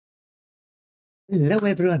Hello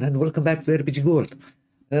everyone and welcome back to RPG Gold.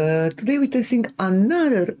 Today we're testing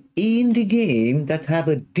another indie game that have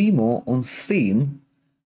a demo on Steam.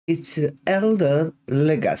 It's Elder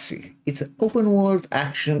Legacy. It's an open world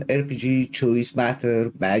action RPG, choice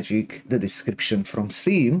matter, magic, the description from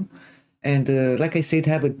Steam. And like I said,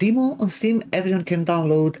 have a demo on Steam. Everyone can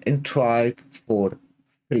download and try it for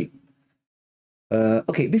free.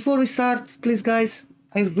 Okay, before we start, please guys,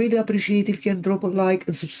 I really appreciate if you can drop a like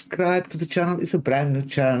and subscribe to the channel. It's a brand new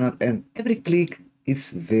channel and every click is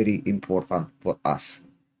very important for us.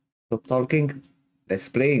 Stop talking, let's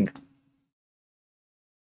playing.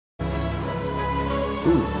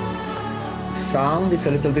 Ooh, sound is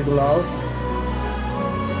a little bit loud.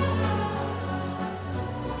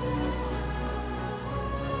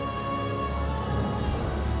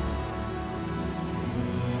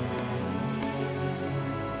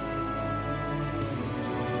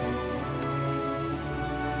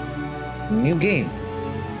 New game.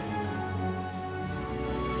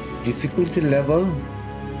 Difficulty level,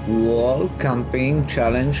 wall, campaign,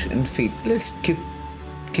 challenge, and feat. Let's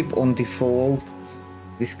keep on default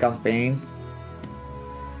this campaign.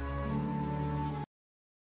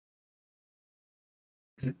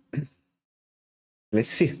 Let's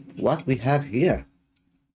see what we have here.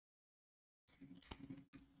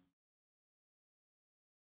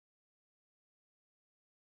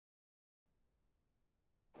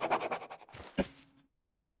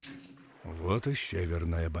 Вот и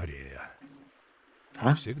Северная Борея.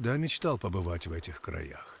 А? Всегда мечтал побывать в этих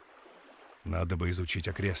краях. Надо бы изучить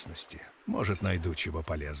окрестности. Может, найду чего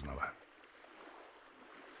полезного.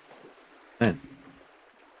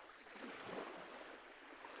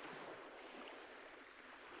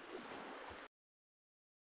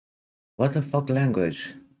 What the fuck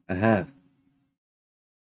language I have?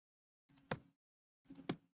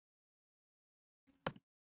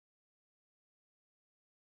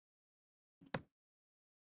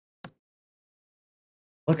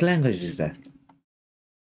 What language is that?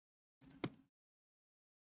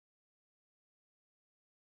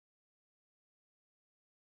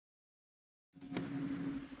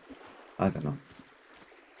 I don't know.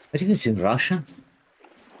 I think it's in Russia.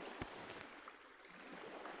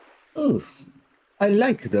 Oh, I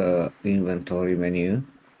like the inventory menu.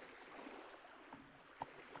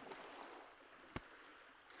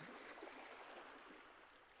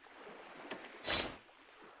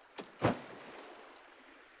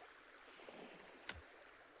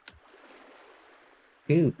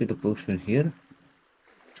 Okay, we put a potion here.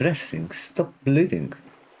 Dressing, stop bleeding.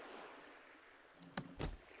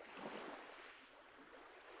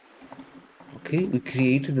 Okay, we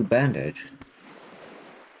created a bandage.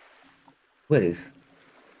 Where is?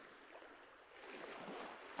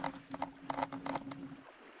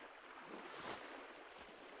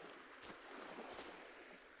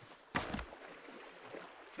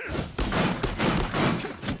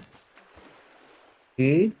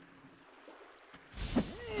 Okay.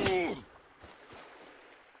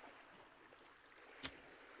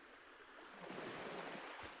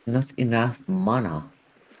 Not enough mana.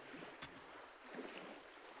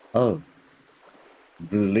 Oh.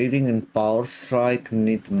 Bleeding and power strike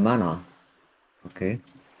need mana. Okay.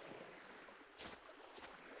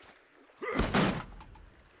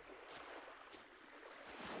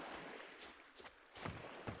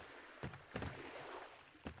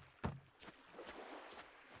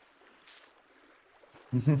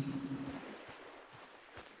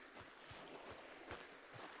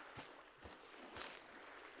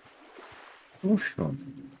 Mushroom.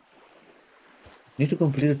 Need to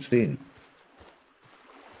complete the training.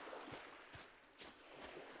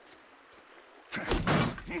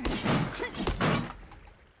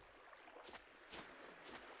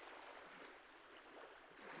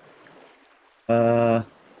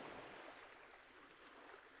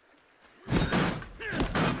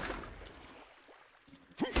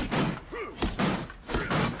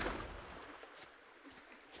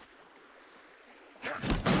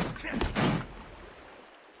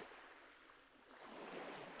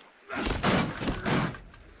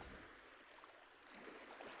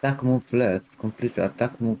 Attack move left, completed.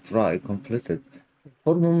 Attack move right, completed.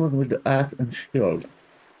 For movement with the axe and shield.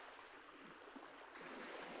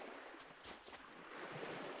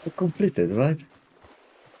 Completed, right?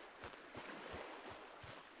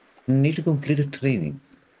 Need to complete the training.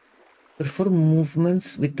 Perform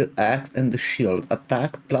movements with the axe and the shield.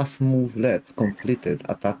 Attack plus move left, completed.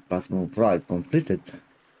 Attack plus move right, completed.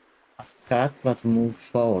 Attack plus move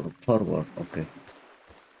forward, okay.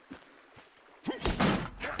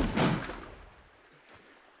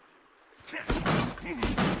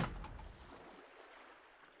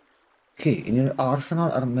 Okay, in your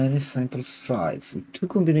arsenal are many simple strides with two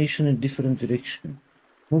combinations in different directions.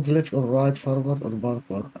 Move left or right, forward or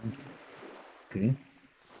backward. Okay.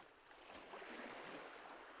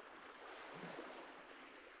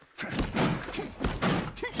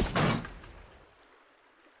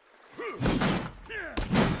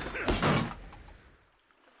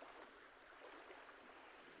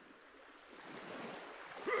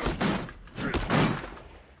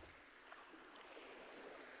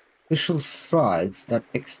 Special strides that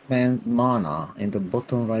expand mana in the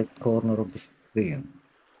bottom right corner of the screen.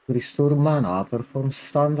 To restore mana, perform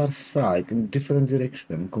standard strike in different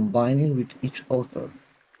directions, combining with each other.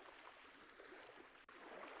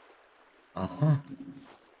 Aha.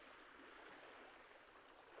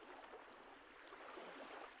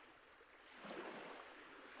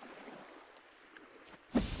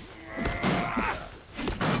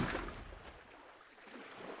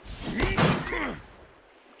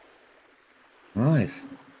 Nice.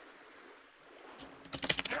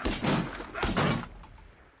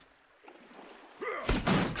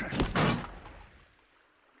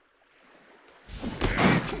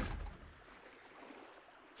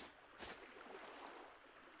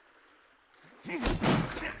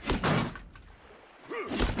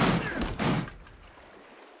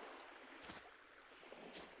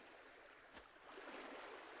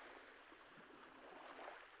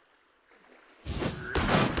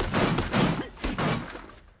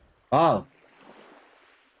 Wow.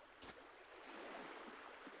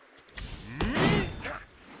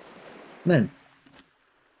 Man.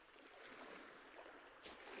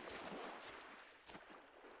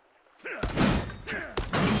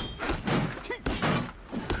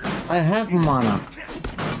 I have mana.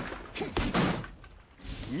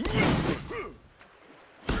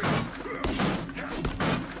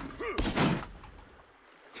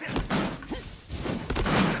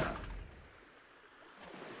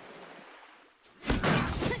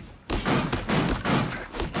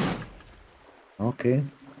 Okay.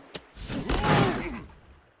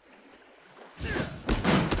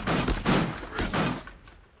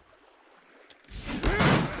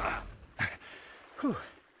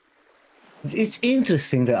 It's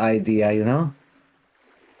interesting, the idea, you know?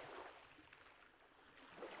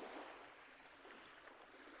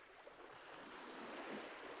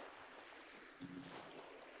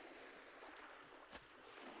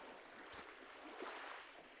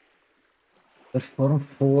 Perform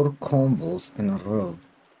 4 combos in a row.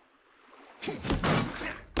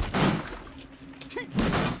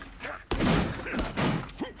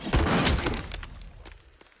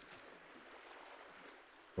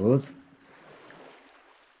 Good.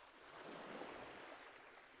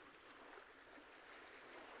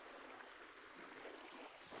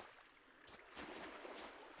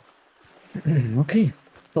 Okay.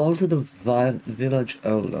 Call to the village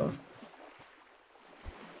elder.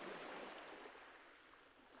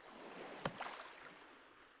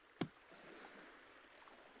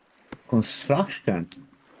 Construction.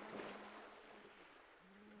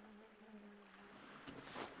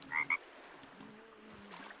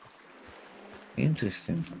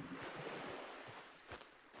 Interesting.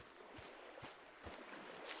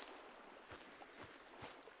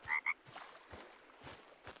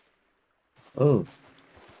 Oh.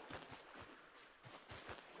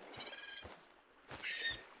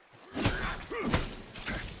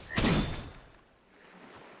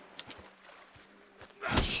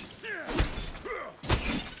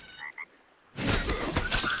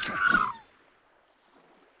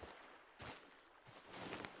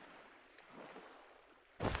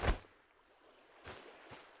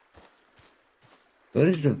 Where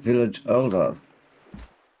is the village elder?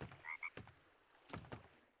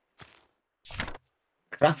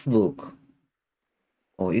 Craft book.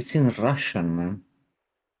 Oh, it's in Russian, man.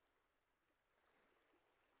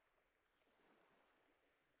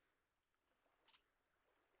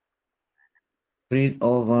 Breed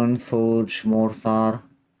oven, forge, mortar,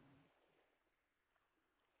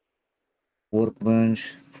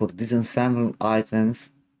 workbench for disassembled items,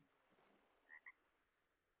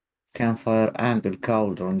 campfire, ample,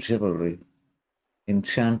 cauldron, jewelry,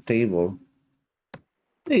 enchant table.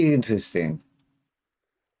 Very interesting.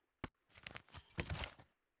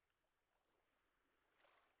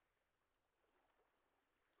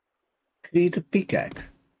 Create a pickaxe.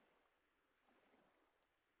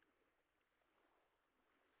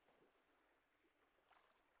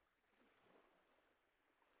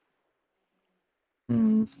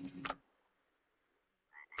 Hmm.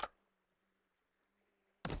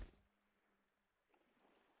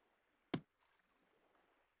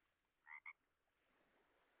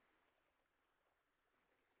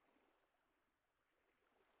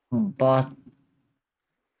 But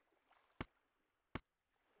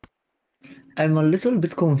I'm a little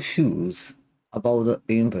bit confused about the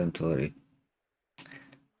inventory.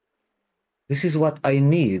 This is what I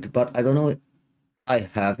need, but I don't know. I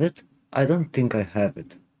have it? I don't think I have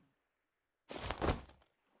it.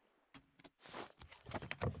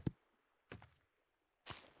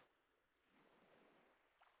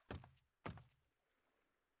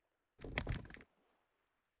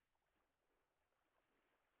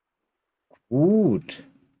 Wood.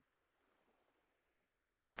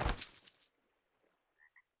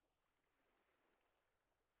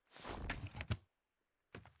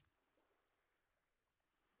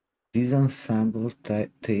 This ensemble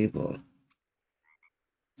table.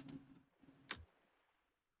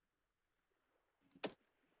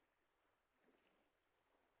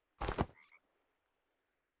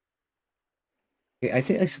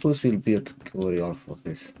 Okay, I suppose will be a tutorial for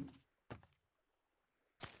this.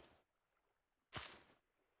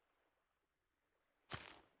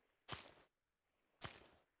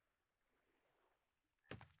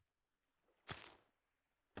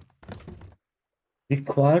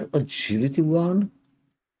 Require agility 1?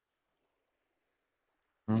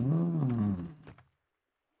 Ah.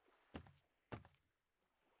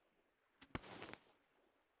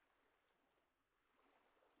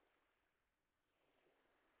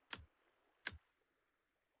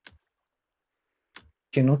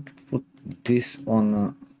 Cannot put this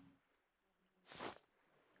on.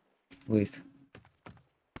 Wait.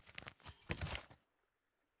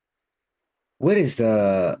 Where is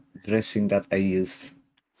the dressing that I used?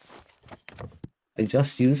 I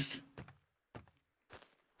just used.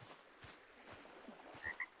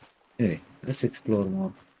 Anyway, let's explore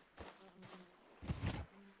more.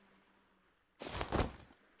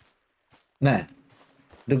 Man,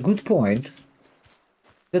 the good point,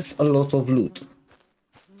 that's a lot of loot.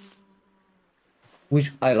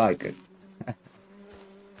 Which I like it.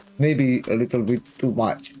 Maybe a little bit too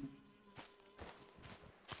much.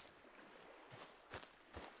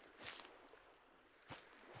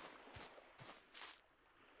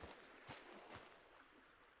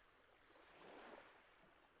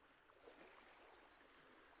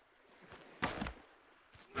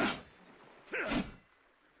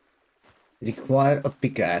 Require a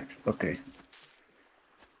pickaxe. Okay.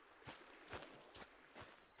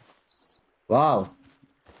 Wow.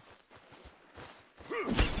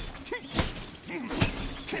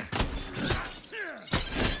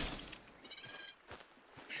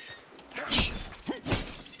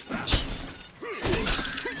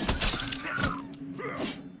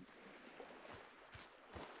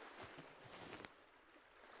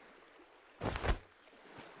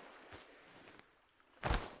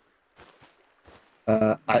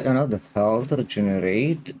 I don't know, the health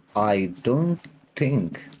regenerate. I don't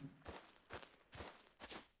think.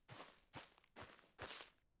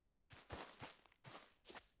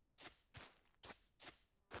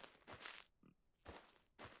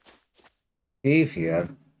 Cave here.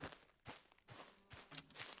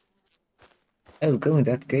 I'll go in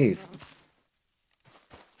that cave.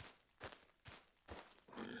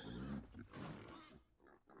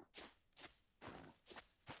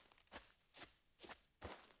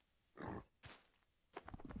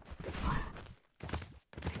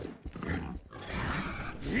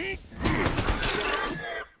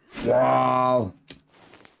 Wow.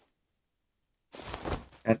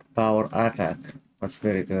 That power attack. That's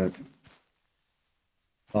very good.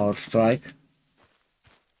 Power strike.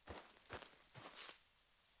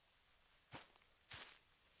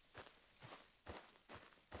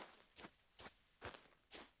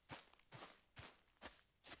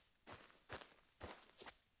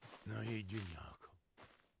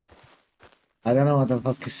 I don't know what the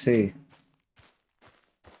fuck you say.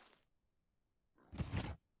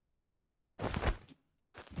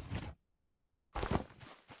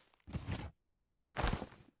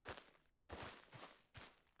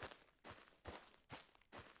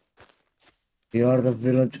 You are the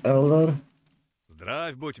village elder?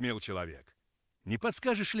 Здравствуй, будь, мил человек. Не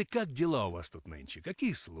подскажешь ли, как дела у вас тут нынче?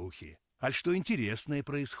 Какие слухи? Аль что интересное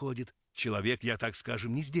происходит? Человек, я так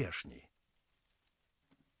скажем, не здешний.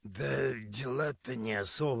 Да дела-то не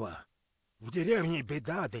особо. В деревне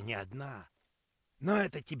беда, да не одна. Но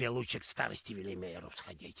это тебе лучше к старости Велимейру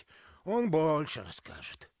сходить. Он больше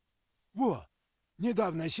расскажет. Во,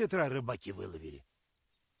 недавно сетра рыбаки выловили.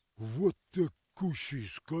 Вот такущий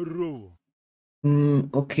с корову.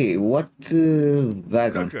 Okay, what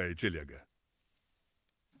wagon? Какая телега?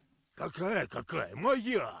 Какая?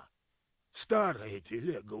 Моя! Старая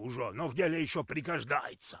телега уже, но в деле еще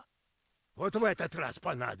пригождается. Вот в этот раз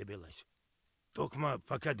понадобилось. Токма,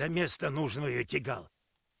 пока до места нужного ее тягал.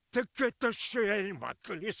 Так это шельма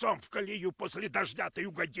колесом в колею после дождя ты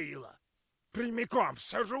угодила. Прямиком в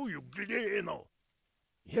сырую глину.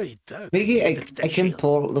 Я и так Maybe веток I can тащил.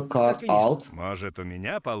 pull the cart Так и не out. Может, у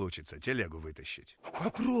меня получится телегу вытащить?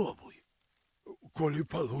 Попробуй. Коли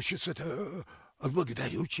получится, то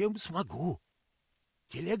отблагодарю, чем смогу.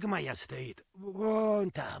 Телега моя стоит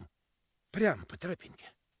вон там, прямо по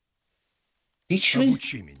тропинке. Teach me?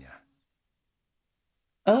 Обучи меня.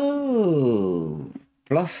 Oh,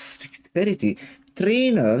 plus dexterity.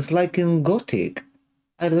 Trainers like in Gothic.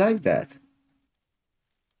 I like that.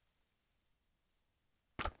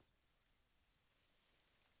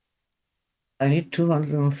 I need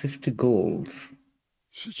 250 golds.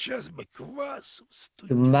 Сейчас бы квасу The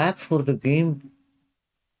студить. map for the game.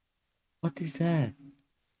 What is that?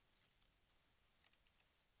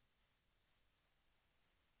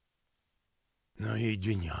 Ну и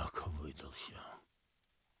денек выдался.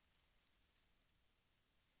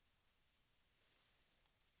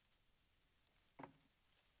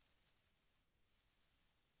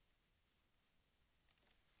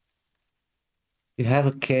 You have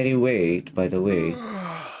a carry weight, by the way.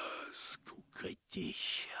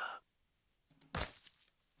 Скукотища.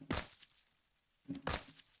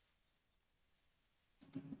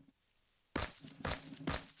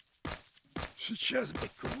 Сейчас бы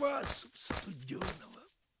квасу студеного.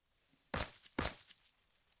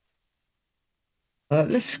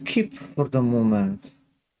 Let's skip for the moment.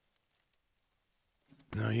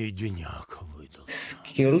 Ну и денек выдался.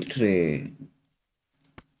 Skill tree.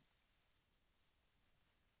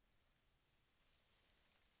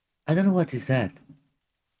 I don't know what is that.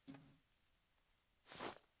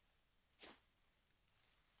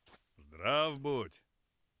 Здрав будь.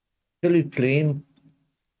 Shall we play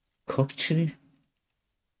Cockney?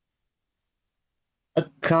 A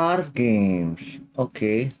card games.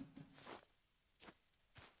 Okay.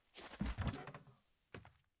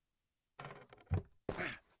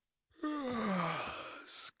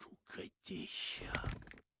 Скукотища.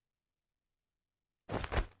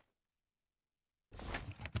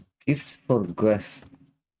 Gifts for guests.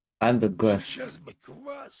 I'm the guest. Сейчас бы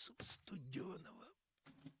квасу студеного.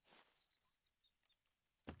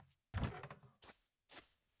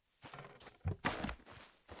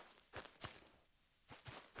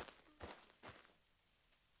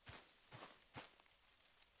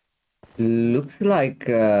 Looks like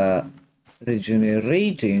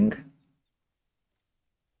regenerating.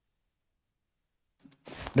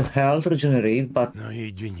 The health regenerate, but Ну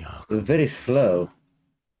и денек. very slow.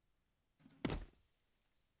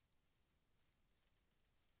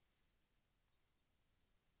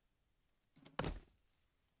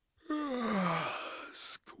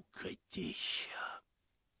 Скукотища.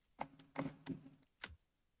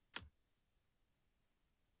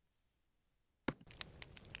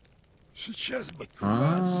 Сейчас бы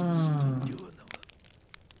квасу студеного.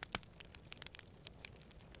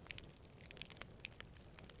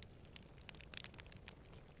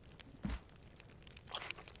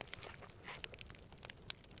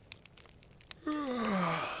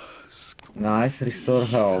 Nice, restore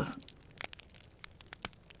health.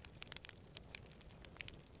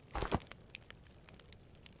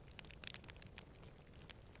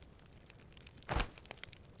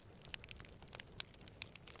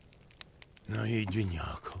 Ну и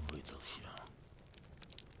денек выдался.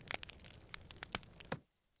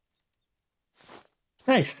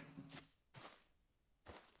 Nice.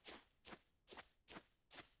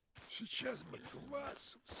 Сейчас бы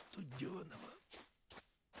квасу студеного.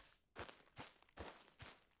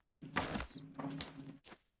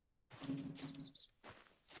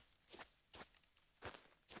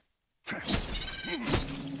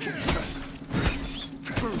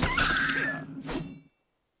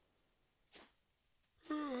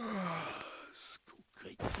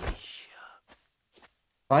 Скукотища.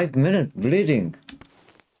 5 minutes bleeding.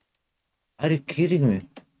 Are you kidding me?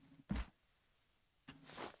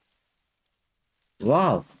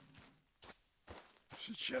 Wow.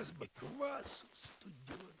 Сейчас бы квасу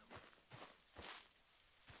студеного.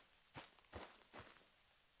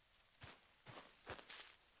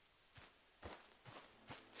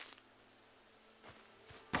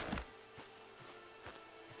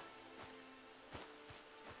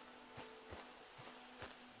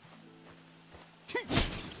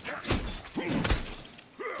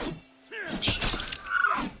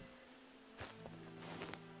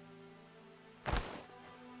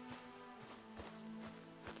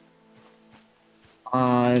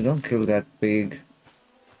 Don't kill that pig.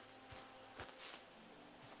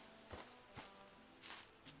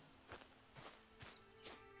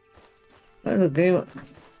 The game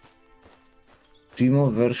demo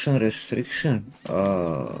version restriction.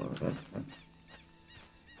 Oh,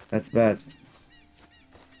 that's bad.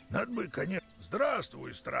 Надо бы, конечно...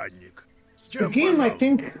 Здравствуй, странник. С The чем game, I пожаловал?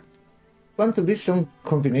 think, want to be some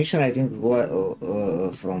combination. I think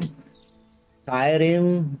from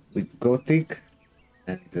Skyrim with Gothic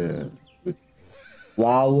and with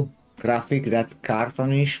WoW graphic, that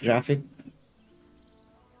cartoonish graphic.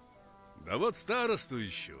 Да вот старосту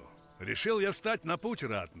ищу. Решил я встать на путь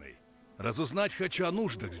ратный. Разузнать хочу о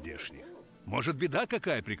нуждах здешних. Может, беда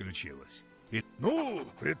какая приключилась? И... Ну,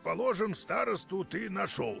 предположим, старосту ты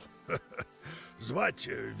нашел. Звать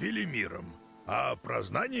Велимиром. А про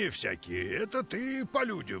знания всякие, это ты по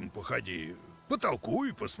людям походи.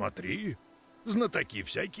 Потолкуй, посмотри. Знатоки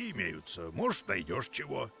всякие имеются, может, найдешь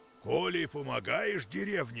чего. Коли помогаешь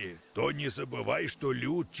деревне, то не забывай, что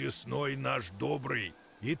люд честной наш добрый.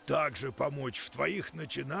 И также помочь в твоих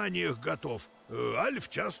начинаниях готов, аль в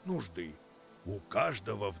час нужды. У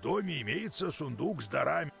каждого в доме имеется сундук с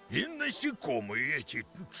дарами. И насекомые эти,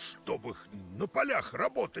 чтобы их на полях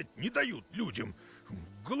работать не дают людям.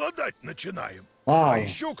 Голодать начинаем. А Wow.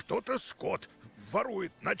 еще кто-то скот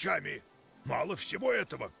ворует ночами. Мало всего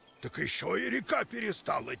этого, так еще и река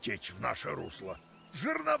перестала течь в наше русло.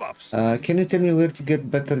 Жерновався. Can you tell me where to get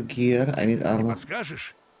better gear? I need Не armor.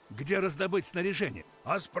 подскажешь, где раздобыть снаряжение?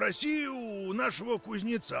 А спроси у нашего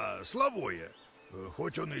кузнеца Славоя.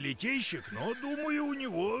 Хоть он и литейщик, но, думаю, у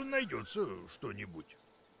него найдется что-нибудь.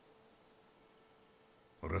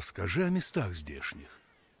 Расскажи о местах здешних.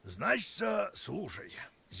 Значится, слушай,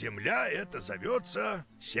 земля эта зовется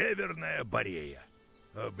Северная Борея.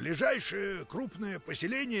 Ближайшее крупное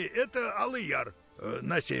поселение это Алый Яр,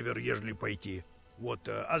 на север, ежели пойти. Вот,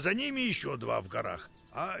 а за ними еще два в горах.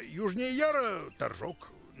 А южнее Яра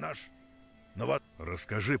Торжок наш. Но вот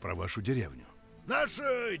Расскажи про вашу деревню.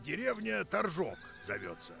 наша деревня Торжок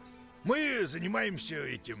зовется. Мы занимаемся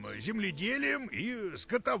этим земледелием и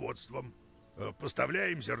скотоводством.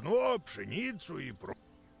 Поставляем зерно, пшеницу и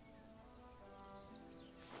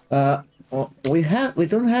We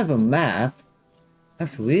don't have a map.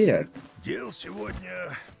 That's weird. Дел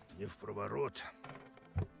сегодня не в проворот.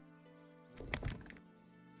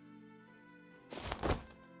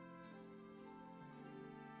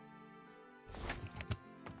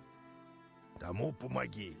 Тому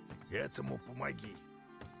помоги, этому помоги.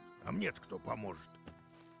 А мне-то кто поможет?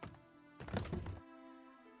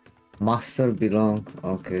 Master belongs.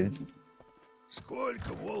 Okay.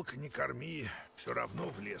 Сколько волка не корми, все равно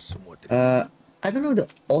в лес смотрит. I don't know the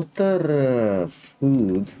other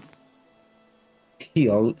food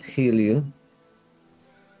heal you.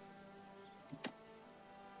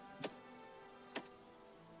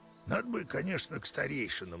 Надо бы, конечно, к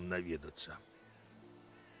старейшинам наведаться.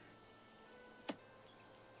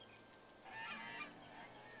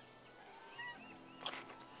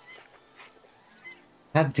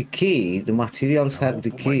 Have the key. The materials Тому have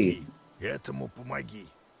the помоги, key. этому помоги.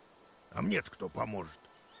 А мне-то кто поможет?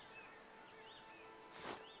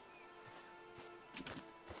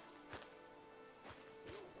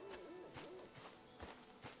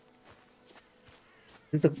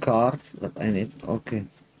 These are cards that I need. Okay.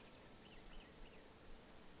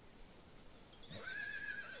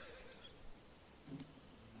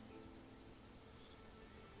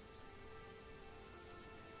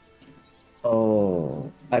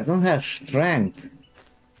 Oh, I don't have strength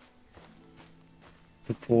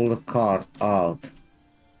to pull the card out.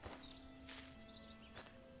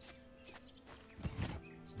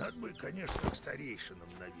 Надо бы, конечно, к старейшинам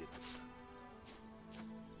наведаться.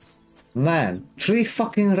 Man, 3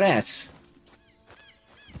 fucking rats.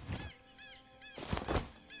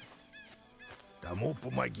 Тому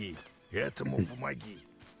помоги, этому помоги.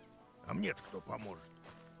 А мне-то кто поможет?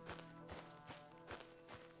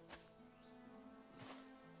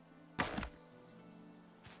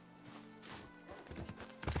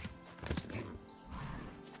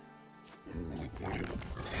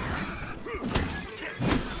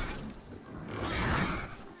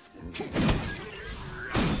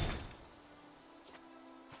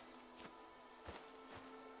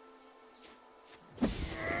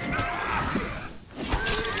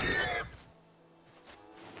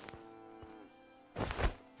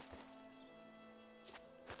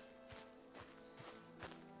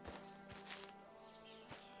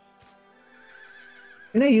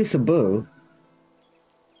 Can I use a bow?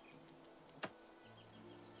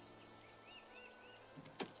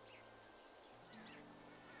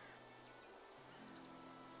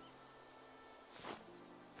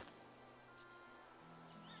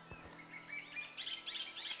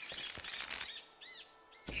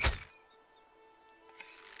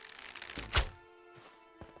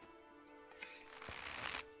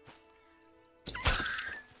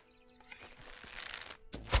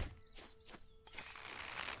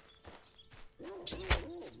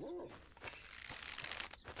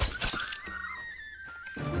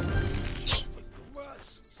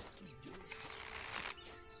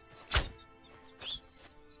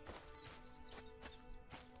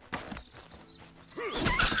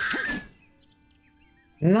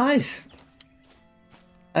 Nice.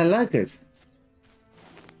 I like it.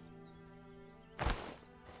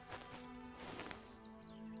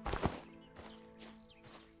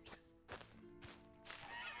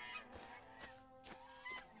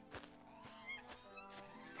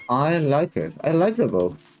 I like it. I like the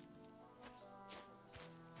bow.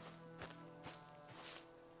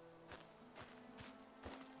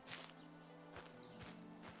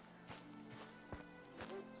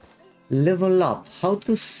 Level up. How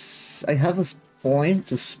to... I have a point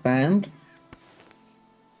to spend.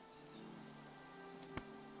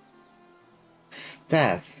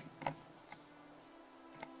 Stats.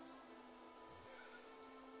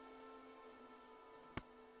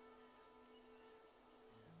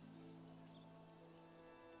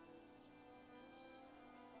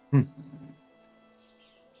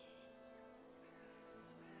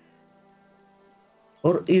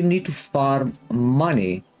 Or you need to farm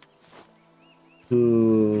money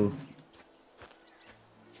to...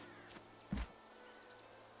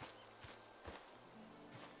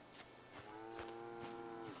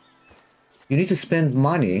 You need to spend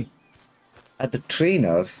money at the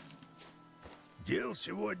trainers Дел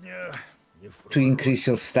сегодня не в to проворот. increase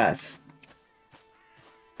your stats.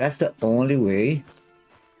 That's the only way.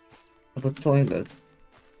 Have a toilet.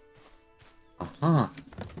 Aha.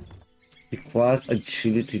 Requires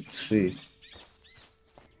agility 3.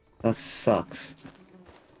 That sucks.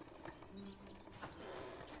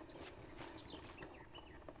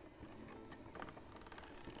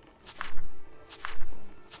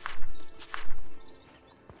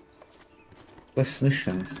 Quest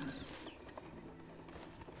missions.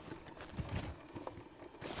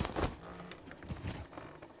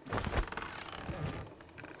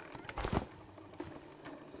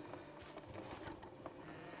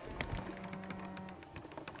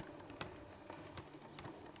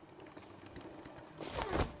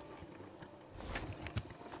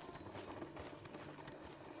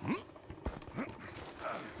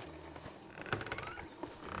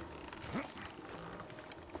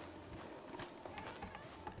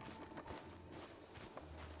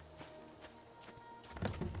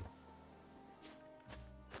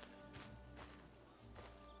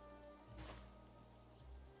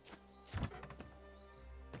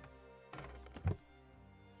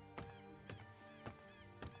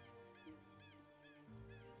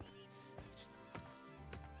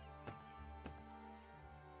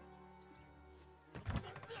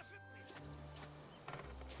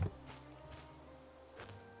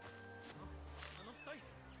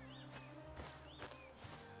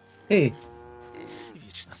 Hey,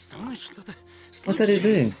 Вечно со мной что-то what are you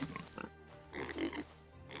doing?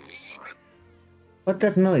 What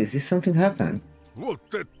that noise? Did something happen? Вот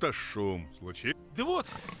это шум! Случай? Да вот,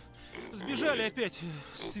 сбежали опять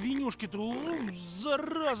свинюшки-то,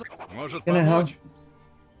 зараза. Может Can I help? помочь?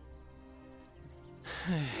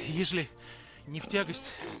 Ежели не в тягость,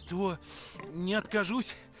 то не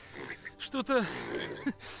откажусь. Что-то,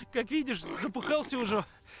 как видишь, запыхался уже.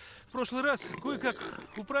 В прошлый раз кое-как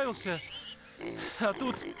управился, а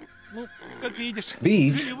тут, ну, как видишь,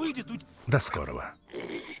 Bees? или выйдет, До скорого.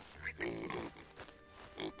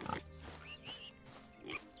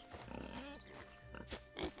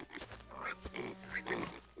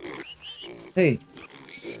 Hey.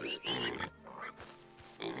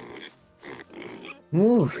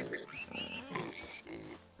 Move.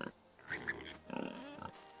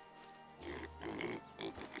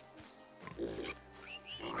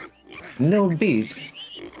 No beats.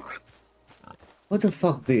 What the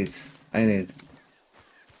fuck beats? I need.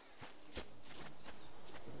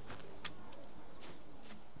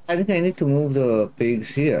 I think I need to move the pigs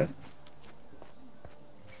here.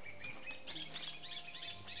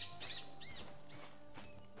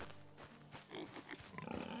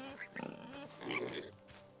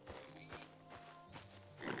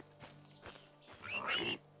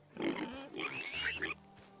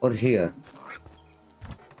 Or here.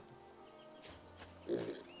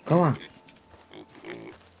 Come on.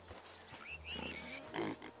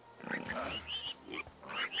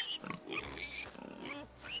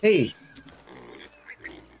 Hey.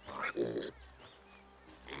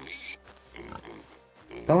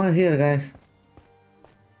 Come on here, guys.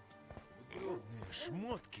 Удобные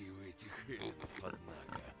шмотки у этих эльфов,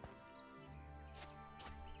 однако.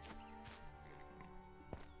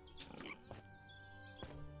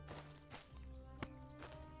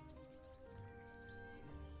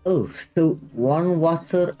 Oh, so one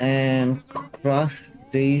water and crushed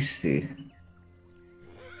daisy.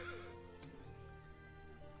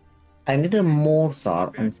 I need a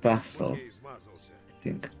mortar and pestle, Я измазался. I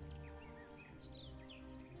think.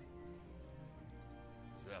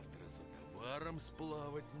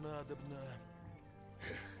 сплавать надобно.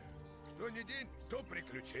 Что ни день, то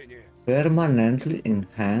приключение. Permanently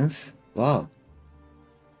enhance. Wow.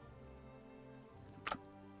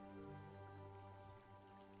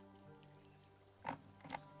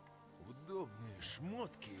 Удобные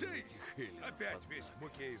шмотки у этих эльфов. Опять весь в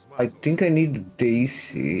муке I измазался. think I need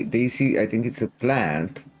Daisy. Daisy, I think it's a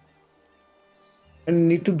plant. And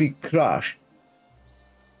need to be crushed.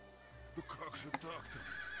 Да как же так-то?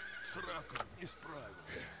 С раком не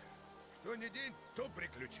справился. Что ни день, то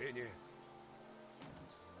приключение.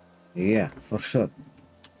 Yeah, for sure.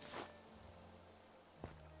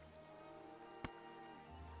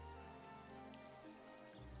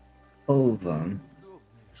 Oven.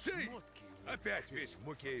 Ты! Опять весь в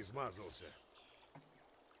муке измазался.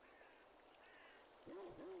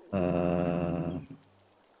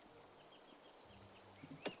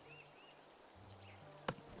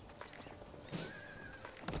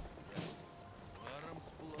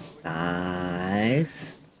 Nice.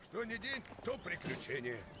 Что ни день, то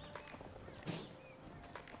приключение.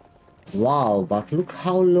 Wow, but look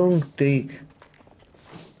how long take.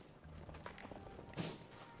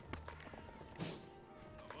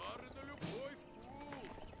 Товары на любой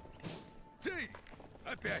вкус. Ты!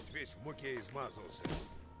 Опять весь в муке измазался.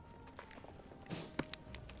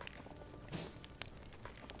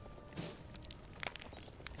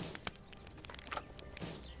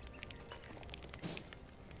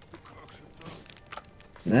 Да как же так?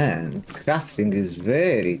 Man, crafting is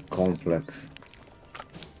very complex.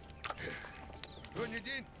 Что ни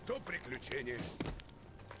день, то приключение.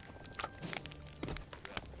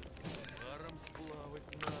 Товаром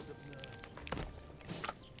сплавать надобно.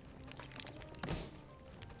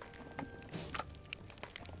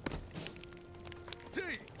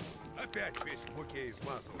 Ты! Опять весь в муке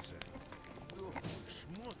измазался. Удобные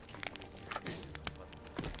шмотки у этих эльфов.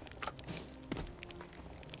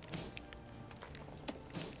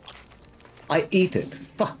 I eat it.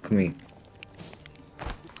 Fuck me.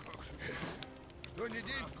 Что ни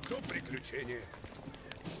день, то приключение.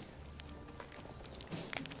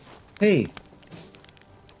 Hey.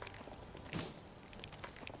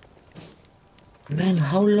 Man,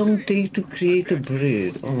 how long take to create a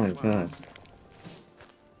breed? Oh my god.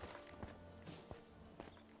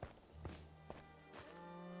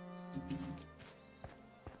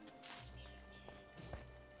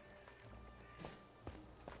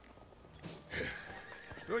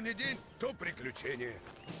 Что ни день, то приключение.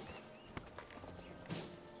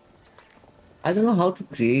 I don't know how to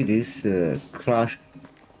create this crushed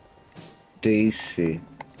daisy.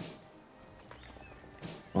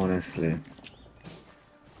 Honestly.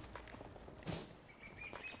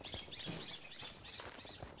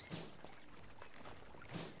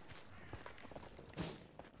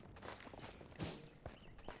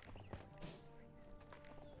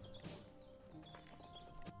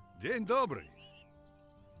 День добрый.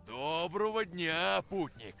 Доброго дня,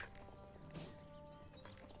 путник.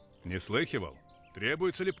 Не слыхивал?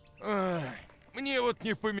 Требуется ли... Ай, мне вот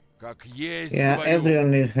не помню, как есть Yeah, говорю.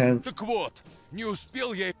 everyone needs help. Так вот, не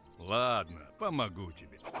успел я... Ладно, помогу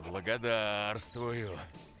тебе. Благодарствую.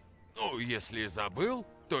 Ну, если забыл,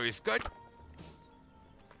 то искать...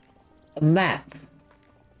 A map.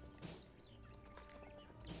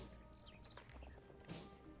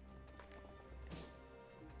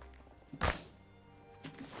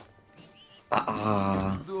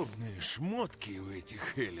 Удобные шмотки у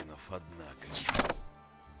этих эллинов, однако.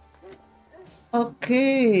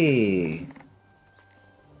 Okay.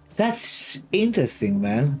 That's interesting,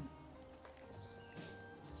 man.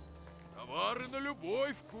 Товары на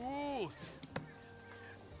любой вкус.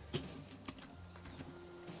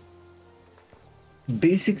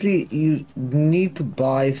 Basically, you need to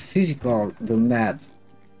buy the map.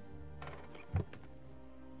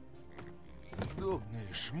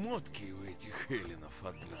 Удобные шмотки у этих эллинов,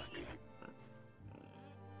 однако.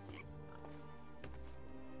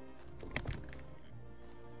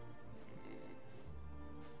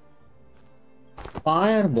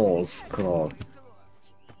 Fireball scroll.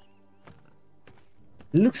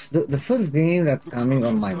 Looks the first game that's coming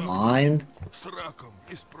on my mind. С раком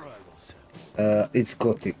не справился. It's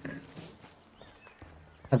Gothic.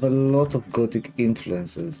 Have a lot of Gothic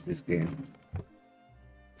influences this game.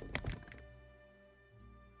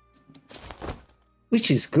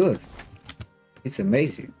 Which is good. It's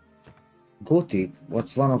amazing. Gothic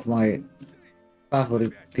was one of my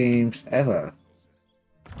favorite games ever.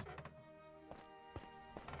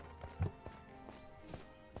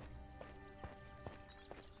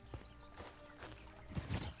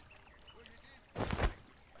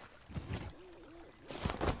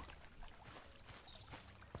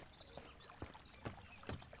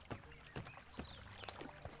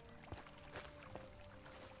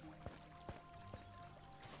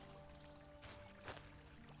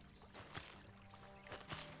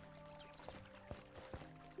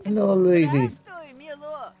 Hello, lady. Здравствуй,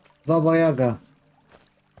 милок. Baba Yaga.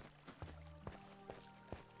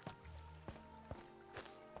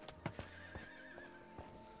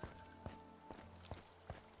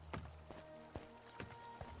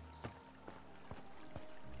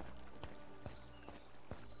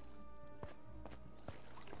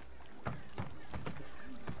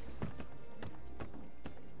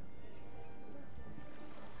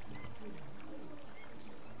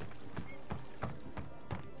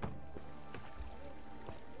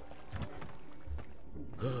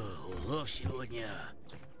 Улов сегодня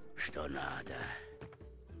что надо.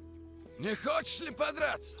 Не хочешь ли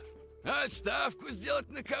подраться? Аль ставку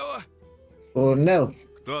сделать на кого? Oh no.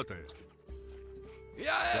 Кто ты?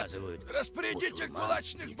 Я распорядитель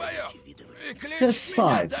кулачных боев. И клич Just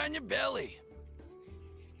меня fight. Даня Белый.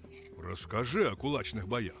 Расскажи о кулачных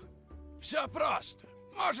боях. Все просто.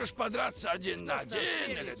 Можешь подраться один на один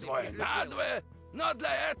или двое на двое, но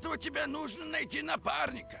для этого тебе нужно найти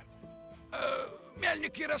напарника.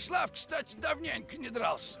 Мельник Ярослав, кстати, давненько не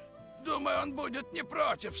дрался. Думаю, он будет не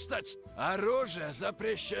против встать. Оружие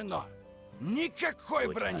запрещено.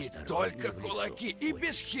 Никакой брони, только кулаки и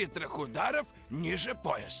без хитрых ударов ниже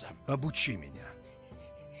пояса. Обучи меня.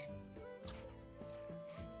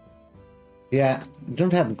 Yeah,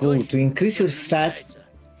 don't have gold. To increase your stats,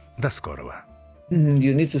 До скорого.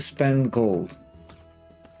 you need to spend gold.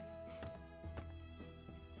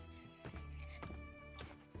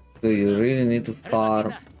 So you really need to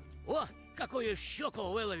farm. О, какую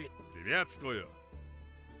щеку выловит. Приветствую.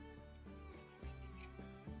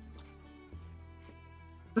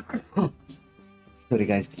 Sorry,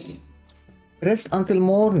 guys. Rest until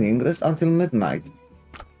morning, rest until midnight.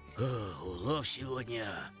 Улов сегодня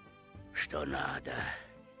что надо.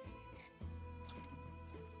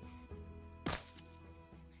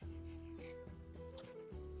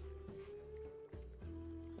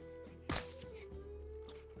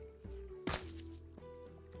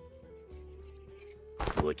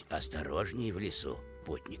 Будь осторожней в лесу,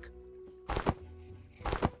 путник.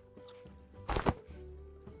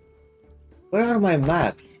 Where are my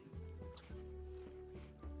maps?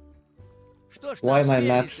 Why my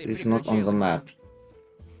maps is not on the map?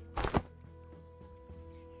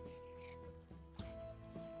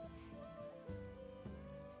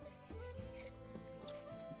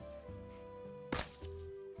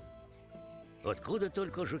 Откуда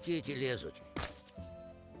только жуки эти лезут?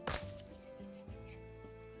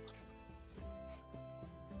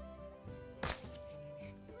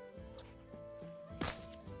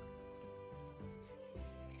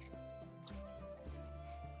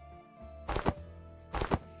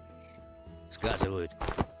 Сказывают,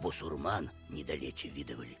 бусурман недалече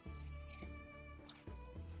видывали.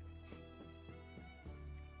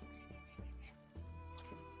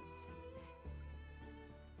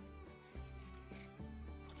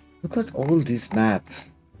 Look at all these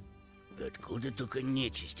maps. Откуда только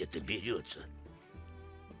нечисть это берется?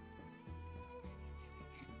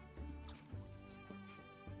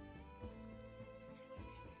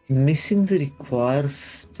 Missing the required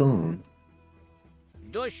stone.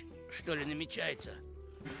 Дождь, что ли, намечается?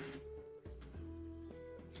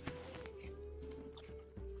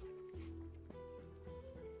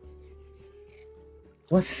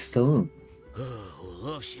 What stone?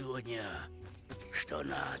 Улов сегодня что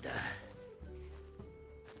надо.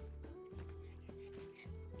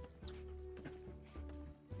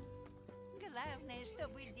 Главное,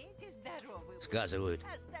 чтобы дети здоровы были. Сказывают,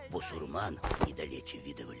 Остальное- бусурман недалече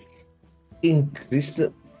видывали. Increase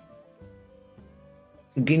the...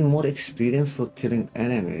 Gain more experience for killing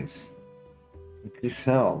enemies. Increase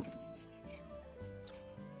health.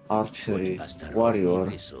 Archery, Будь осторожней в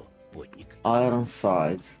warrior, лесу, путник. iron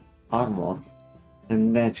sight, armor,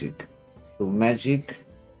 and magic. So magic,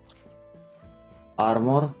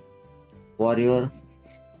 armor, warrior,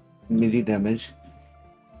 melee damage,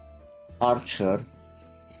 archer,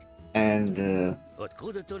 and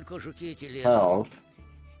Откуда только жуки эти лезут? health,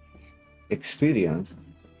 experience,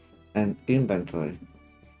 and inventory.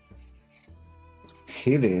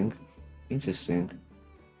 Healing, interesting.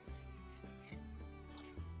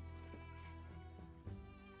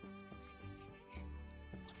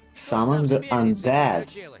 Summon the undead.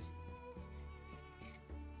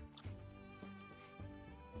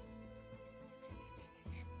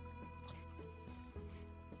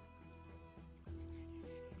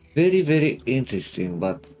 Very, very interesting,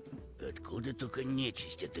 but Откуда только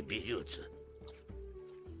нечисть это берется?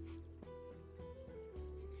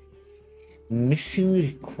 missing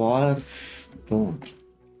requires stone.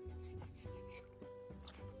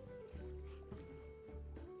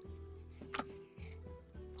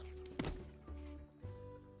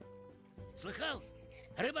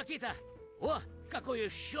 О, какую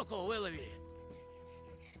щуку выловили!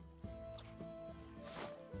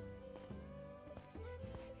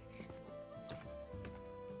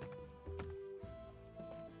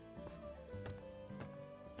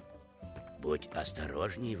 Будь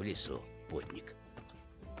осторожней в лесу, путник.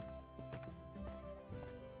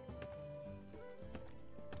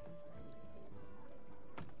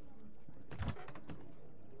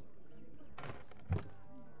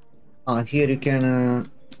 Here you can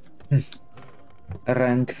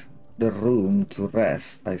rent the room to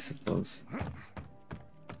rest, I suppose.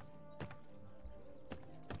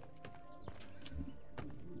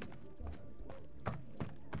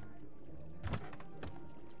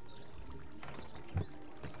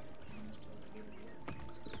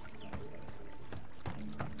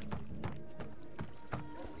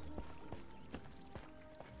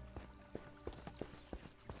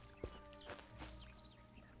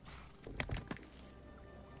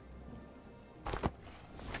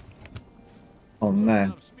 Oh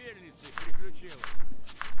man.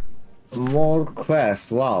 More quests,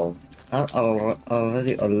 wow. There are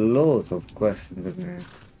already a lot of quests in the game.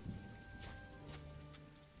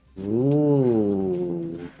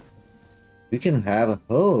 Ooh. We can have a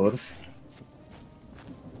horse.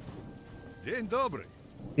 День добрый.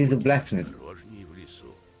 He's a blacksmith. Осторожней в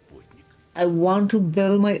лесу, путник. I want to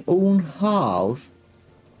build my own house.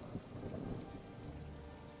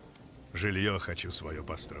 Жилье хочу свое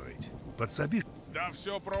построить. Подсоби. Да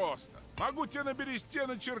все просто. Могу тебе на бересте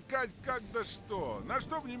начеркать как да что. На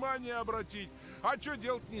что внимание обратить, а что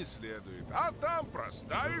делать не следует. А там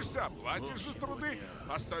проставишься, оплатишь за труды.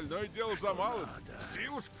 Остальное дело за малым.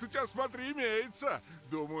 Силушка-то у тебя, смотри, имеется.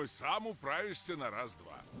 Думаю, сам управишься на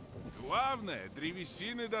раз-два. Главное,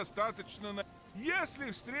 древесины достаточно на...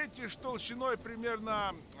 Если встретишь толщиной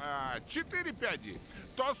примерно 4 пяди,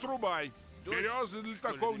 то срубай. Березы для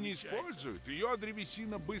такого не используют. Ее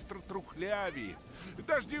древесина быстро трухлявеет.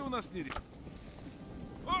 Дожди у нас не...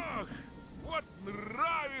 Ох, вот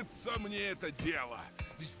нравится мне это дело.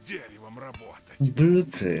 С деревом работать.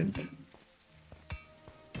 Blueprint.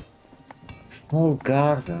 Small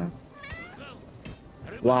garden.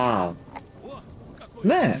 Wow.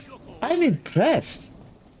 Man, I'm impressed.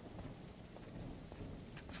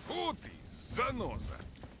 Тьфу ты, заноза.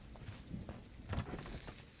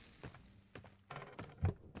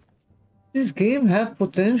 This game have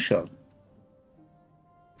potential.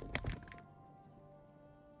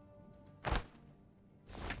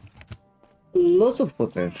 A lot of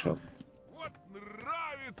potential. Вот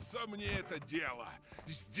нравится мне это дело.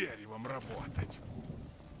 С деревом работать.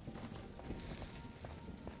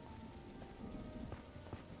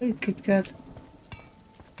 Hey, Kit Kat.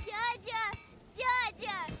 Дядя!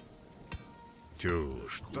 Дядя! Тю,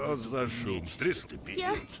 что за шум? Стряс?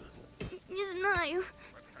 Я не знаю.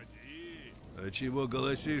 А чего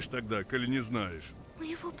голосишь тогда, коли не знаешь?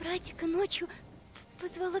 Моего братика ночью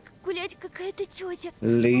позвала гулять какая-то тетя.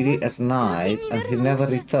 Lady Он at так и night, не and he never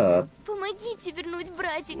вернулся. returned. Помогите вернуть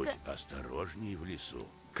братика. Будь осторожней в лесу.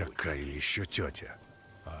 Какая еще тетя?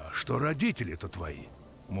 А что родители-то твои?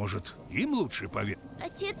 Может, им лучше поверь?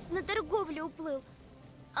 Отец на торговлю уплыл.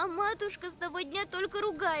 А матушка с того дня только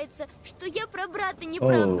ругается, что я про брата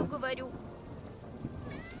неправду говорю.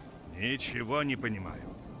 Ничего не понимаю.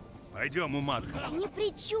 Пойдем у матушки. Мне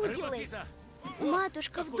причудилось.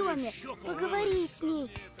 Матушка в доме. Поговори с ней.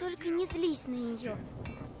 Только не злись на нее.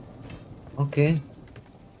 Okay.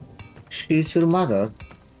 She's your mother.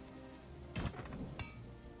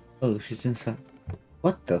 Oh, she's inside.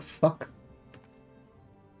 What the fuck?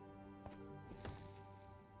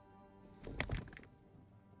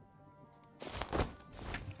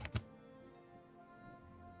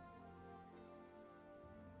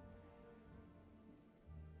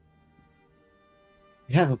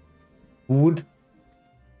 You have wood?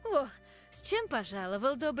 О, с чем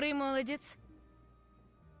пожаловал, добрый молодец?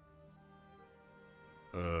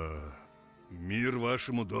 Мир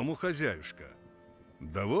вашему дому, хозяюшка.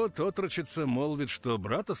 Да вот отрочица молвит, что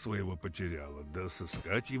брата своего потеряла, да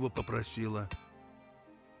сыскать его попросила.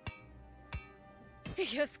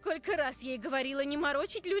 Я сколько раз ей говорила не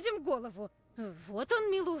морочить людям голову. Вот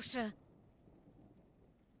он, милуша.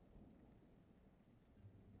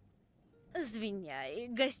 Извиняй,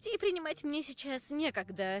 гостей принимать мне сейчас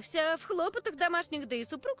некогда. Вся в хлопотах домашних, да и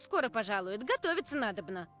супруг скоро пожалует. Готовиться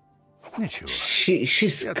надобно. Ничего.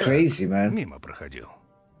 She's Я crazy, man. мимо проходил.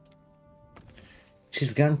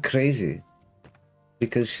 She's gone crazy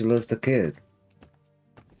because she lost the kid.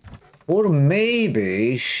 Or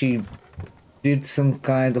maybe she did some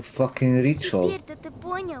kind of fucking ritual. Теперь-то ты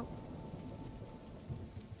понял?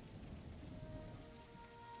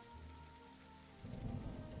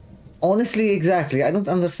 Honestly, exactly. I don't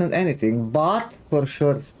understand anything, but for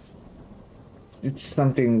sure it's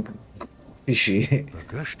something fishy.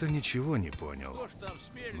 Пока что ничего не понял.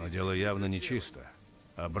 Но дело явно нечисто.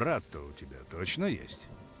 А брат-то у тебя точно есть?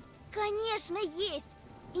 Конечно, есть.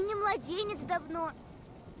 И не младенец давно.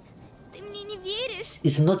 Ты мне не веришь?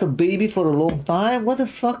 It's not a baby for a long time? What the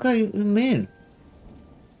fuck are you mean?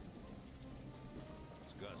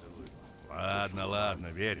 Ладно, ладно,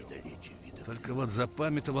 верю. Только вот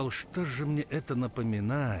запамятовал, что же мне это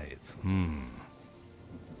напоминает.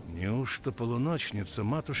 Неужто полуночница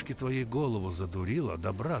матушке твоей голову задурила,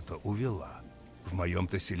 да брата увела? В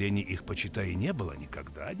моем-то селении их, почитай, и не было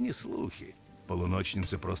никогда, одни слухи.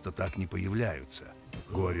 Полуночницы просто так не появляются.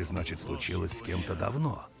 Горе, значит, случилось с кем-то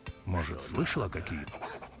давно. Может, слышала какие?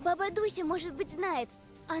 Баба Дуся, может быть, знает.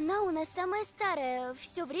 Она у нас самая старая.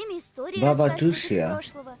 Все время истории Баба рассказывает из Дуся.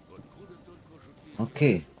 прошлого.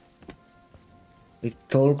 Okay. We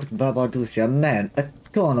talked Baba Dusia. Man, a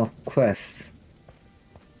ton of quests.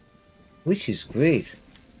 Which is great.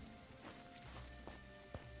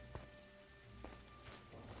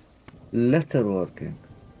 Letterworking.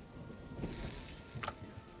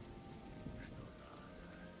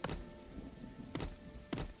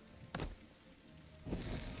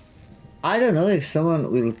 I don't know if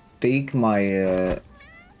someone will take my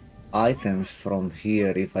items from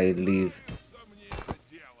here if I leave.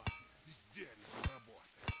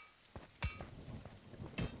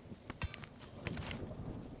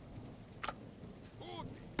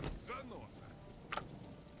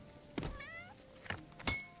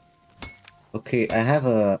 Okay, I have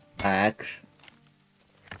a axe,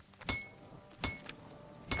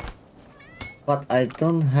 but I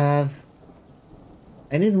don't have.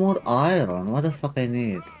 I need more iron. What the fuck I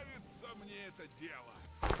need?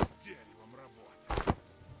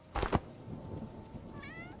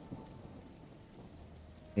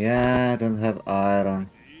 Yeah, I don't have iron.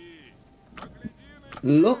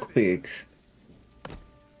 Lockpicks.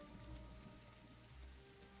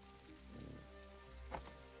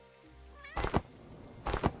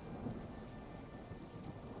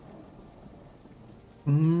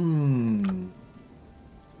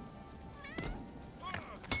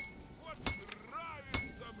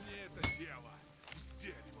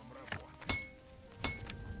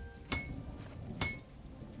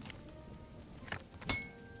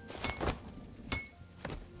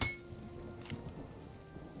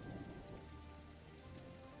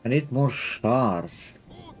 I need more shards.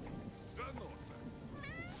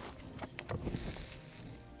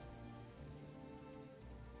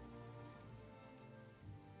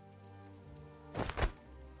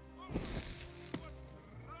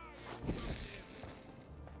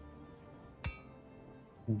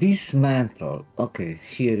 Dismantle. Okay,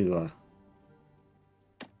 here you are.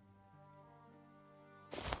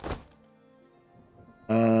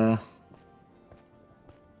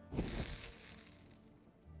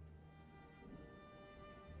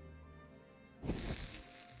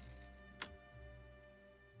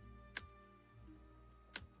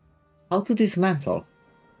 How to dismantle?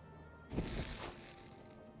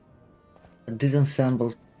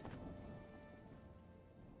 Disassemble.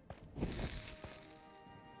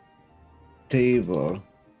 Table.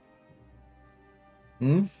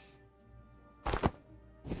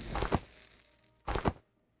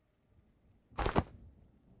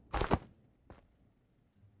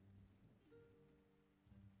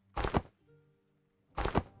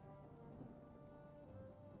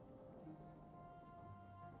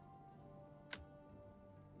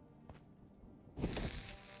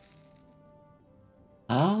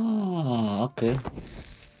 Ah, okay.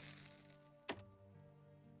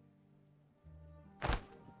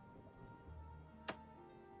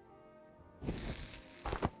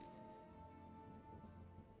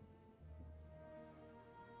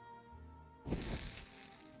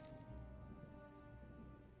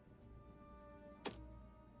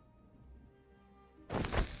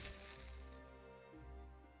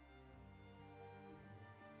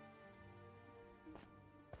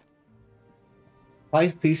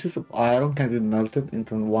 Five pieces of iron can be melted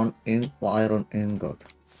into one iron ingot.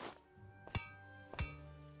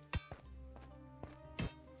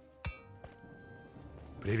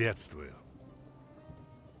 Приветствую.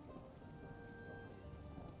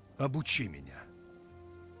 Обучи меня.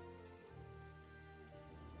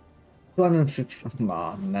 250.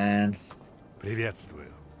 Oh, man.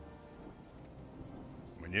 Приветствую.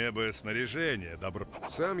 Мне бы снаряжение, добро.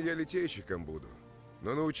 Сам я литейщиком буду.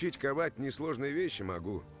 Но научить ковать несложные вещи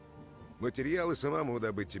могу. Материалы самому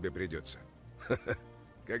добыть тебе придется.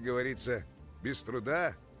 Как говорится, без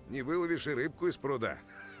труда не выловишь и рыбку из пруда.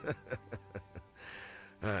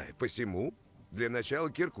 Ай, посему для начала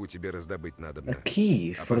кирку тебе раздобыть надо. A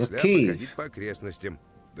key А for the после cave. походить по окрестностям,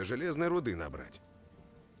 до железной руды набрать.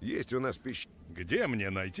 Есть у нас Где мне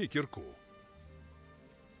найти кирку?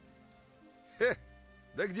 Хе,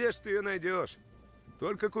 да где ж ты ее найдешь?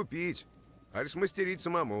 Только купить, аль смастерить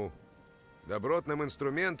самому. Добротным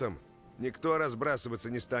инструментом никто разбрасываться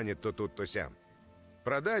не станет то тут, то сям.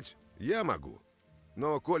 Продать я могу,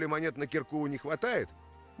 но коли монет на кирку не хватает,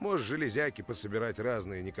 можешь железяки пособирать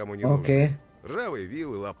разные, никому не нужны. Ржавые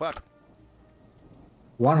вилы, лопат.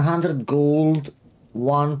 100 gold,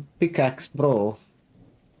 1 pickaxe, bro.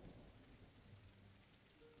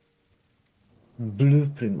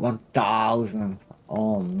 Blueprint 1000.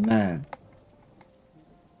 Oh man.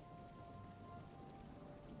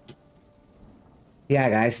 Yeah,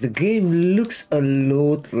 guys, the game looks a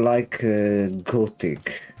lot like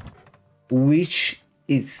Gothic, which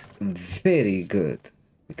is very good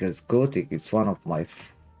because Gothic is one of my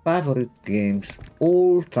favorite games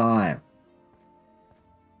all time.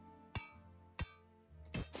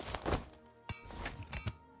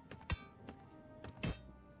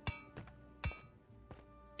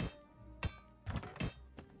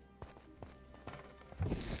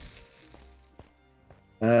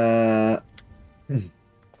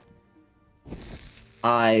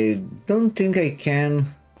 I don't think I can.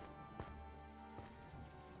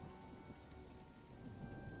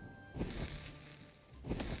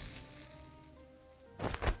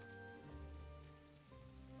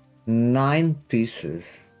 Nine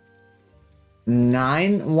pieces.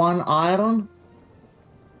 9, 1 iron?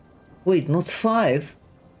 Wait, not 5?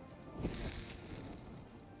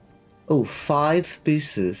 Oh, 5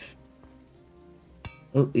 pieces.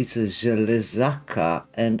 Oh, it's a железака,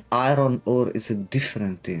 and iron ore is a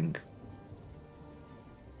different thing.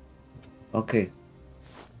 Okay.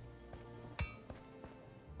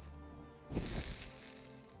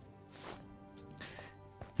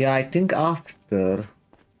 Yeah, I think after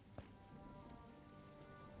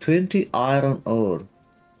 20 iron ore.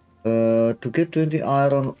 To get 20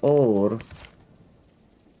 iron ore,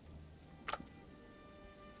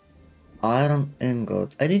 iron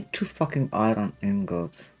ingots. I need 2 fucking iron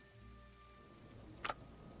ingots.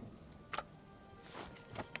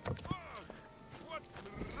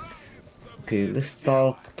 Okay, let's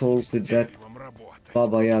talk with that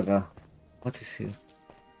Baba Yaga. What is here?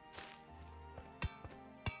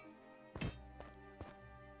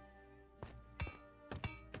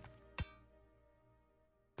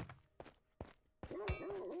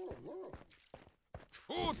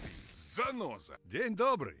 Тьфу ты, заноза! День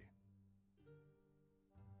добрый.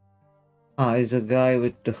 Ah, it's a guy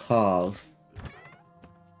with the house.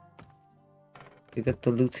 You got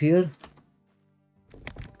the loot here?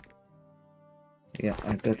 Yeah,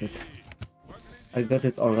 I got it. I got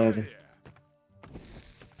it already.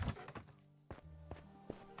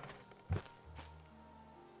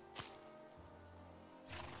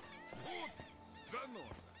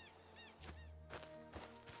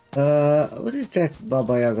 What is that,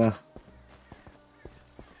 Baba Yaga?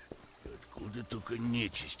 Откуда только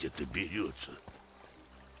нечисть это берется?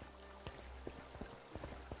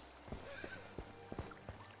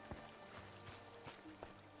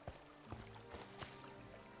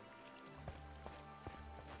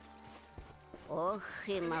 Ох,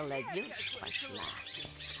 и молодежь пошла.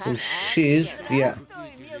 She's, yeah.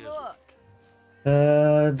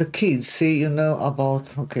 The kids, see, you know about,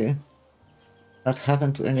 okay. That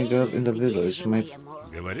happened to any girl in the village, mate.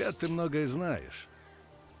 Говорят, ты многое знаешь.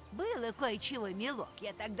 Было кое-чего, милок.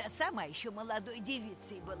 Я тогда сама еще молодой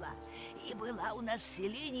девицей была. И была у нас в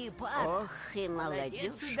селении пара. Ох, и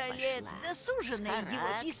молодежь удалец, да суженая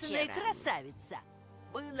его писаная красавица.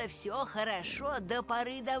 Было все хорошо до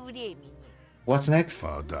поры до времени. What's next?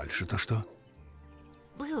 А дальше-то что?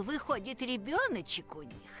 Был, выходит, ребеночек у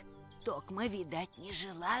них. Токма, видать,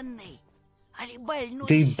 нежеланный. Али больной.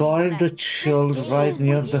 They buried the child right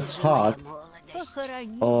near the hut.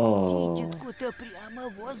 Похоронили дитятку-то прямо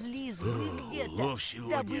возле избы где-то,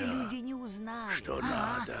 дабы люди не узнали. Что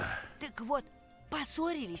надо. Так вот,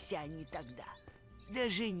 поссорились они тогда. Да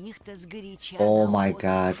жених-то сгоряча. Oh my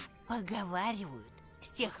god. Поговаривают. С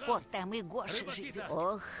тех пор там и Гоша живет.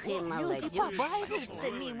 Ох, и молодежь. Люди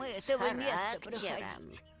побаиваются мимо этого места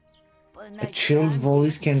проходить. A chilled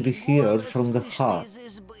voice can be heard from the hut.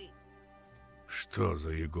 Что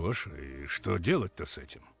за Егоша и что делать-то с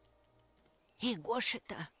этим?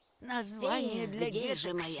 Егоша-то название для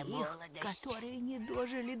деток их, которые не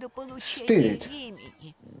дожили до получения Spirit.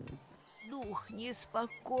 времени. Дух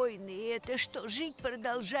неспокойный, и это что, жить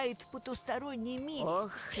продолжает в потустороннем мире?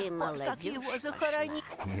 Ох, ты как молодежь его захоронить?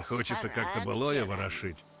 Не хочется как-то былое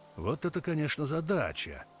ворошить. Вот это, конечно,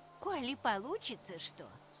 задача. Коли получится, что?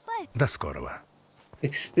 До скорого.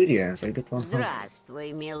 Experience. I got 100.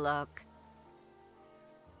 Здравствуй, милок.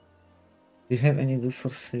 Do you have any goods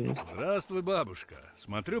for sale? Здравствуй, бабушка.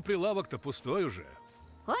 Смотрю, прилавок-то пустой уже.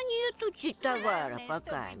 А нету товара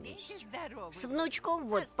пока. С внучком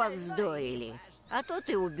вот повздорили. А то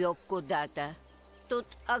ты убег куда-то. Тут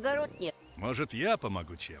огород нет. Может, я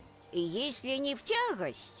помогу чем? И если не в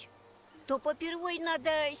тягость, то попервой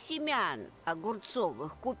надо семян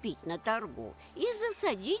огурцовых купить на торгу и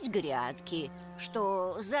засадить грядки,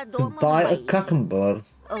 что за домом Buy a моим. cucumber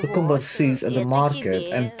Вот, seeds at the это market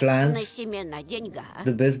тебе and на plant семена деньга.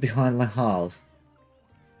 the beds behind my house.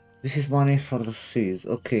 This is money for the seeds.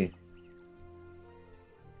 Okay.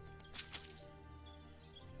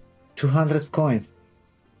 200 coins.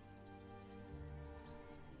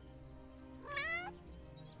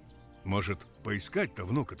 Может, поискать-то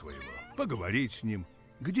внука твоего? Поговорить с ним?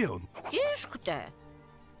 Где он? Тишку-то?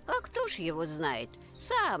 А кто ж его знает?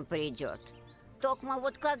 Сам придет. Токма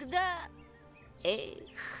вот когда...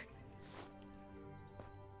 Эх...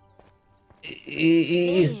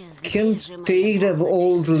 You can take the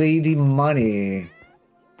old lady money.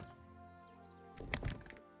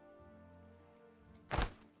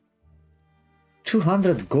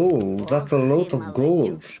 $200 gold. That's a lot of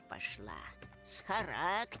gold. Пошла. С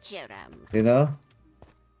характером. You know?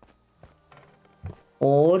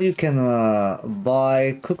 Or you can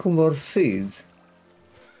buy cucumber seeds.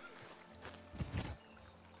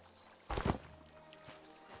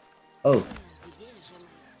 Oh.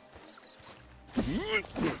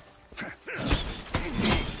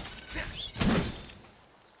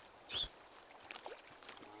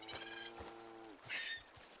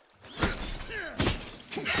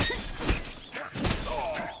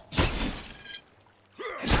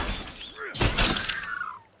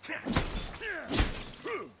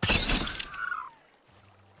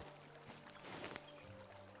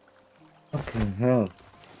 Fucking hell.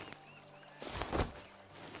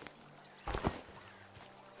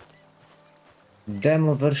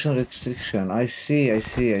 Demo version restriction. I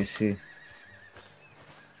see.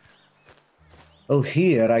 Oh,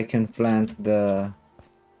 here I can plant the...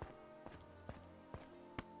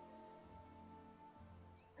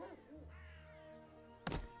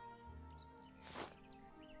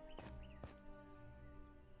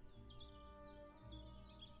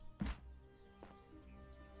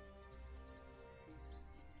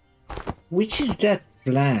 Which is that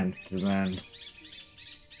plant, man?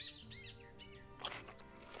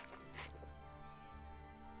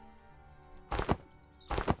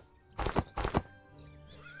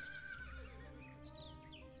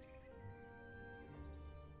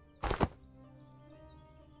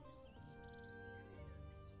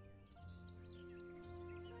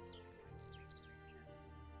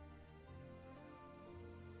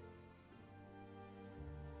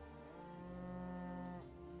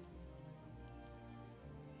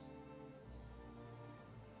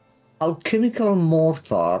 Alchemical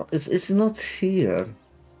mortar. It's not here.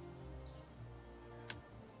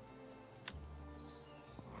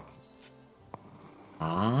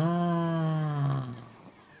 Ah.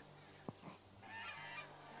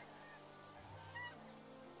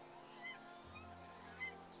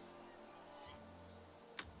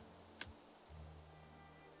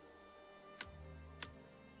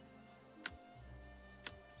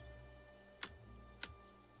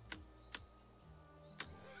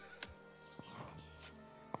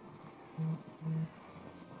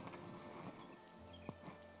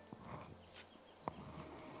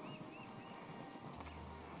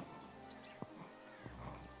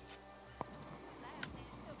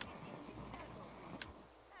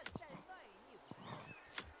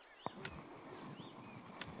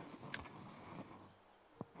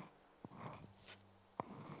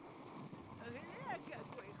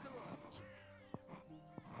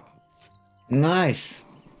 Nice.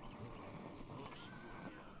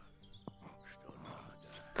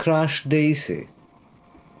 Crush Daisy.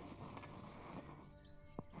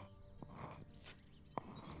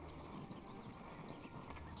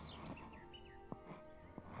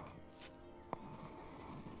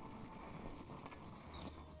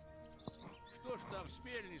 Что ж там с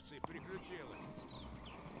мельницей приключилось?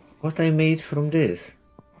 What I made from this?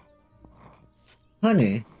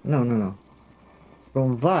 Honey? No.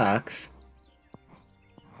 From wax?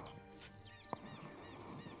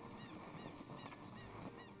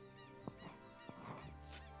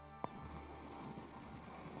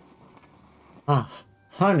 Ah,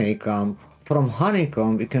 honeycomb. From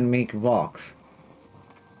honeycomb you can make wax.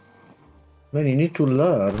 Well, you need to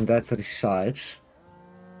learn that recipes.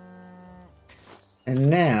 And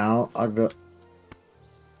now at the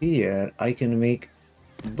here I can make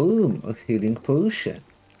boom a healing potion.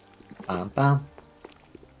 Bam bam.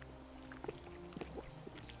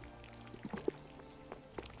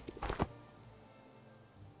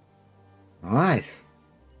 Nice.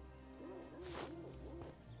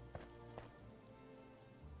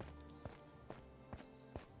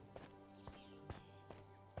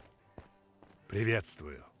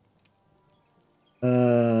 Приветствую.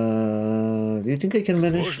 Do you think I can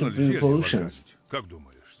manage Можно to ли do зелье potions? погасить? Как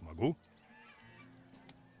думаешь, смогу?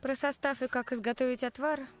 Про состав и как изготовить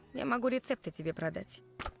отвар я могу рецепты тебе продать.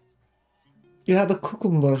 You have a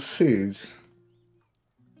cucumber seed.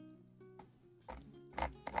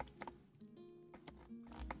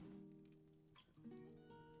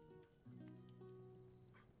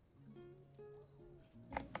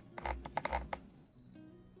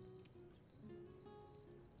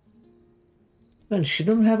 Man, she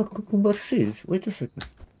don't have a cucumber seeds. Wait a second.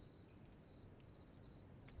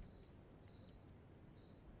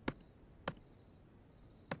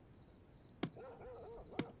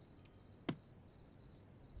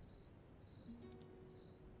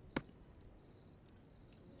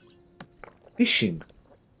 Fishing.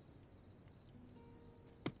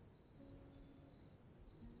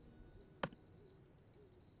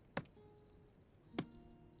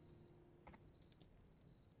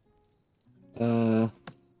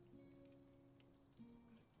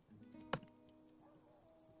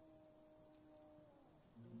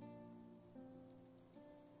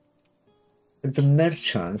 The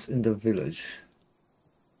merchants in the village.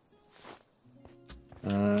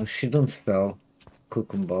 She don't sell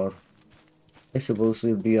cucumber. I suppose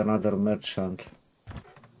will be another merchant.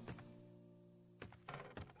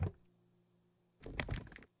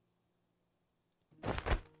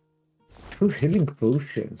 Two healing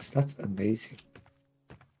potions, that's amazing.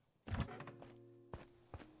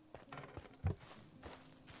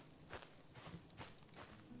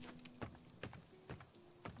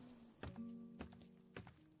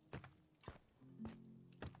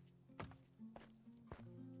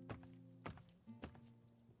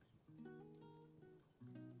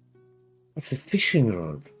 That's a fishing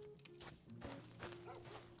rod.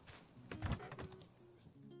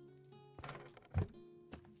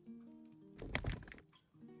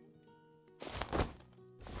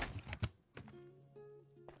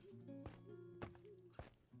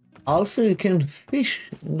 Also, you can fish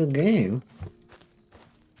in the game.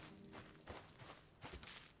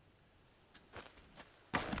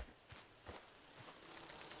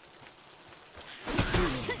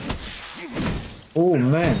 Oh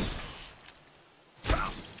man.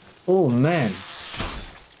 Oh man.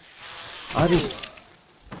 Are you...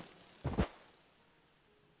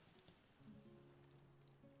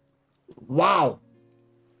 Wow.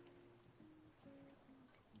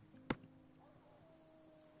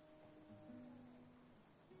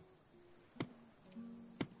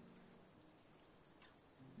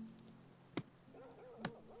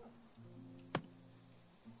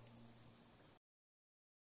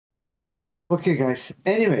 Okay guys,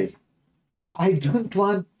 anyway, I don't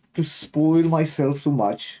want to spoil myself so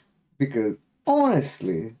much because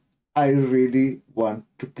honestly, I really want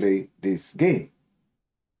to play this game.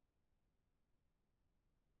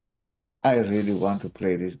 I really want to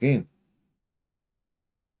play this game.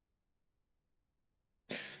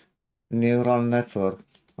 Neural network.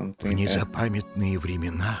 В незапамятные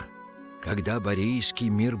времена, когда Борейский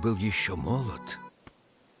мир был еще молод.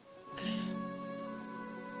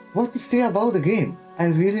 What to say about the game? I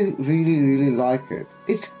really like it.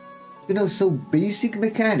 It's, you know, so basic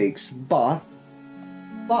mechanics, but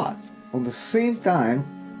on the same time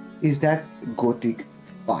is that Gothic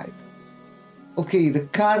vibe. Okay, the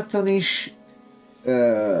cartoonish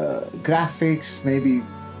graphics maybe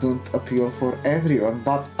don't appeal for everyone,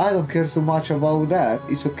 but I don't care too much about that.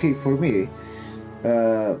 It's okay for me.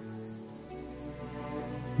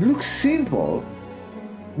 Looks simple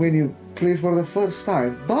when you play for the first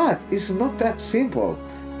time, but it's not that simple.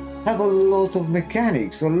 Have a lot of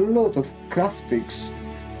mechanics, a lot of craftings,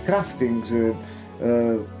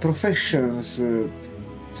 professions,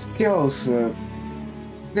 skills.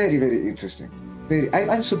 Very interesting.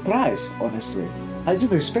 I'm surprised, honestly. I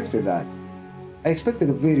didn't expect that. I expected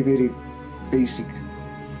a very basic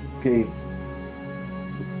game,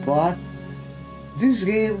 but this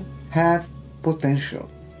game have potential.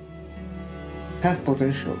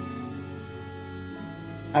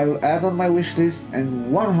 I will add on my wish list,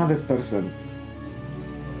 and 100%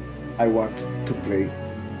 I want to play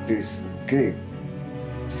this game.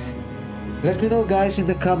 Let me know guys in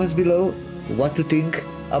the comments below what you think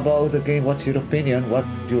about the game. What's your opinion? What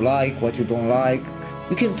you like? What you don't like?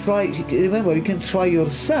 You can try. Remember, you can try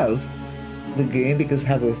yourself the game because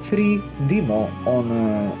have a free demo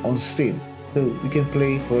on Steam, so you can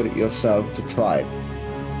play for yourself to try it.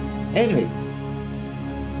 Anyway,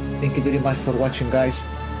 thank you very much for watching, guys.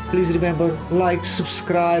 Please remember, like,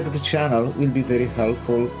 subscribe to the channel, will be very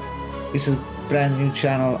helpful. This is a brand new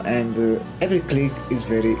channel and every click is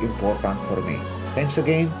very important for me. Thanks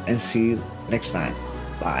again and see you next time.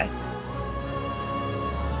 Bye.